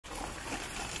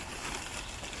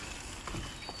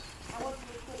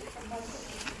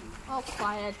Oh,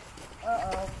 quiet.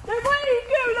 Uh-oh. No, where are you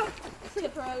going? Look.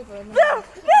 Tip her over and then... No!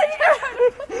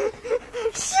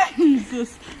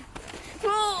 Jesus.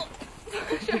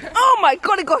 Oh my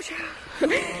god, it got you.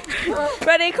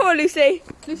 Ready? Come on, Lucy.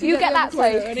 Lucy, you get that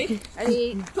side. Ready?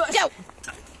 Ready? Go!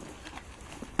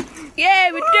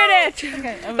 Yeah, we did it!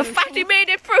 Okay, the fatty made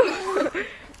it through!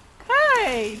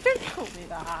 Hey, don't call me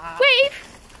that. Wave!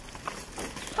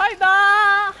 Hi,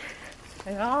 Ma!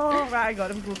 Oh, right, I'm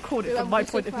going to record it from my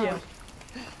point of view.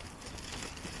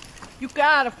 You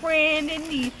got a friend in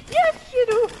need. Yes, you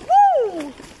do.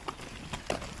 Woo!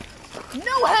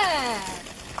 No hand!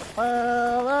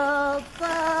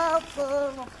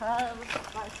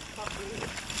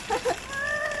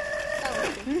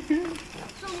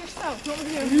 Show yourself. Do you want me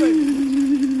to hear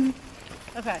him?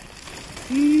 Okay.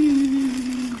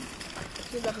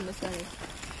 She's loving this very.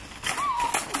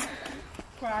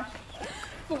 Crash.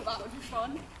 Thought that would be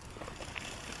fun.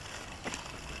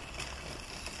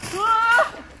 Ah!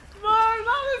 No,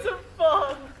 that wasn't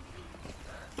fun.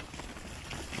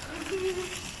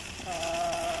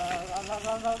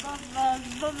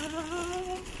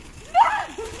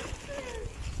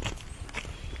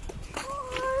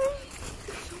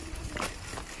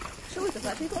 Show us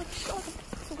that. They've got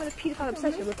some kind of paedophile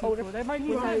obsession with older. They might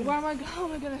need. Where am I? How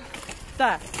am I gonna?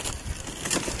 There.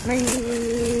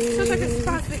 Feels like a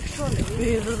spastic trolley.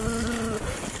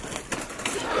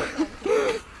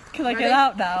 Can I get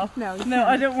out now? No. No,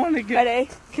 I don't want to get. Ready?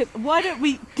 Why don't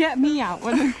we get me out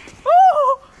when?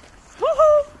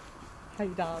 Hey,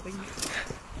 darling.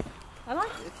 I like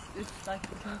it. It's like.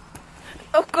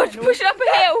 Oh god, you're pushing up a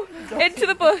hill into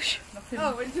the bush.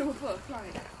 Oh, into a bush,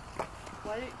 right.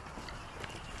 Wait.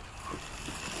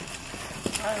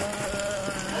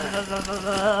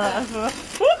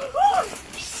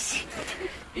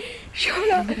 Shut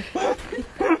up.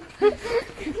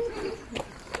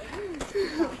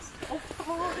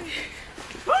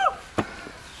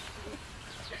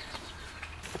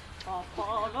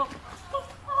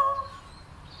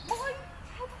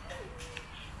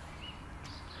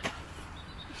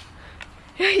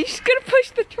 He's gonna push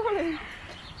the trolley.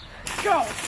 Go!